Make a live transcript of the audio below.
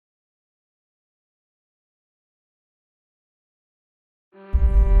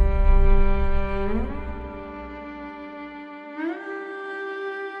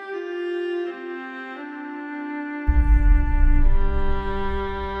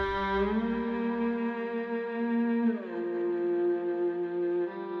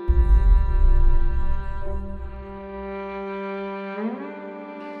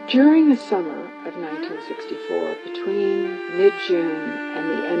During the summer of 1964, between mid-June and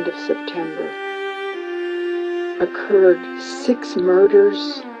the end of September, occurred 6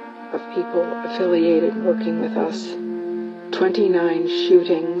 murders of people affiliated working with us, 29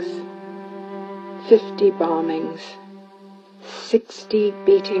 shootings, 50 bombings, 60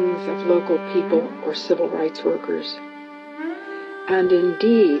 beatings of local people or civil rights workers. And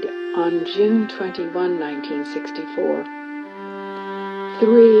indeed, on June 21, 1964,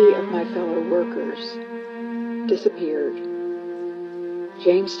 3 of my fellow workers disappeared.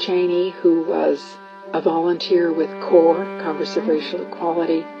 James Chaney, who was a volunteer with CORE, Congress of Racial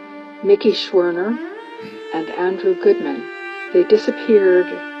Equality, Mickey Schwerner, and Andrew Goodman. They disappeared,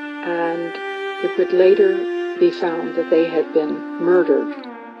 and it would later be found that they had been murdered.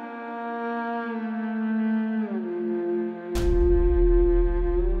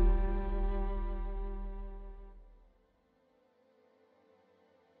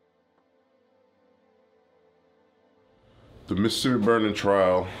 The Mississippi Burning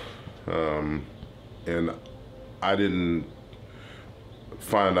trial, and I didn't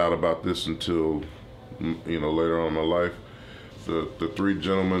find out about this until, later on in my life. The 3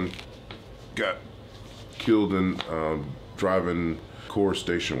 gentlemen got killed in driving CORE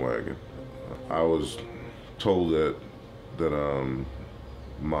station wagon. I was told that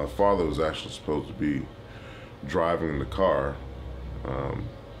my father was actually supposed to be driving the car,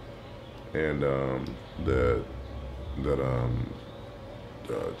 and that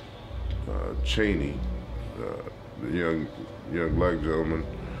Chaney, the young black gentleman,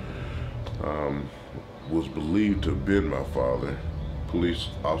 was believed to have been my father. Police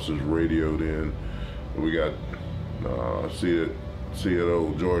officers radioed in. We got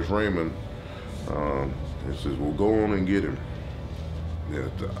CEO George Raymond. He says, "Well, go on and get him."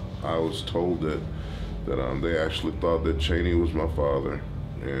 And I was told that they actually thought that Chaney was my father,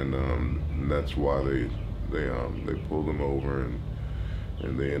 and that's why they pulled him over,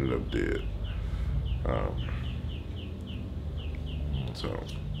 and they ended up dead.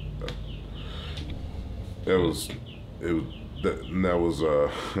 That was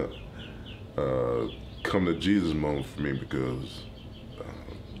come to Jesus moment for me, because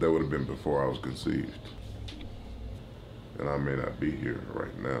that would have been before I was conceived, and I may not be here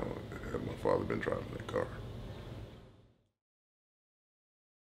right now had my father been driving that car.